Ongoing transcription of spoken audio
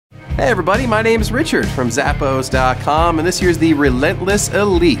Hey everybody, my name is Richard from Zappos.com, and this here's the Relentless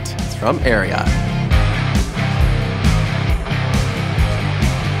Elite. It's from Ariat.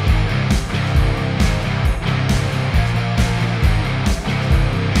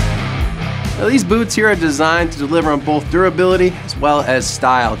 Now these boots here are designed to deliver on both durability as well as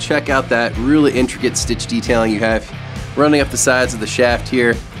style. Check out that really intricate stitch detailing you have running up the sides of the shaft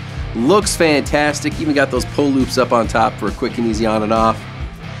here. Looks fantastic, even got those pull loops up on top for a quick and easy on and off.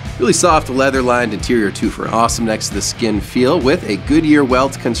 Really soft leather lined interior too for an awesome next to the skin feel with a Goodyear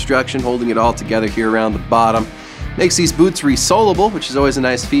welt construction holding it all together here around the bottom. Makes these boots resolable, which is always a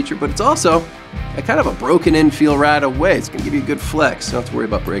nice feature, but it's also a kind of a broken in feel right away. It's gonna give you a good flex, so don't have to worry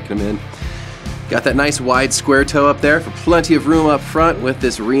about breaking them in. Got that nice wide square toe up there for plenty of room up front with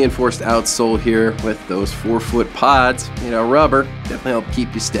this reinforced outsole here with those forefoot pods, you know, rubber, definitely help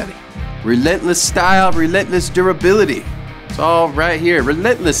keep you steady. Relentless style, relentless durability. It's all right here,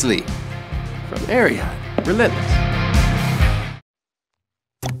 relentlessly, from Ariat. Relentless.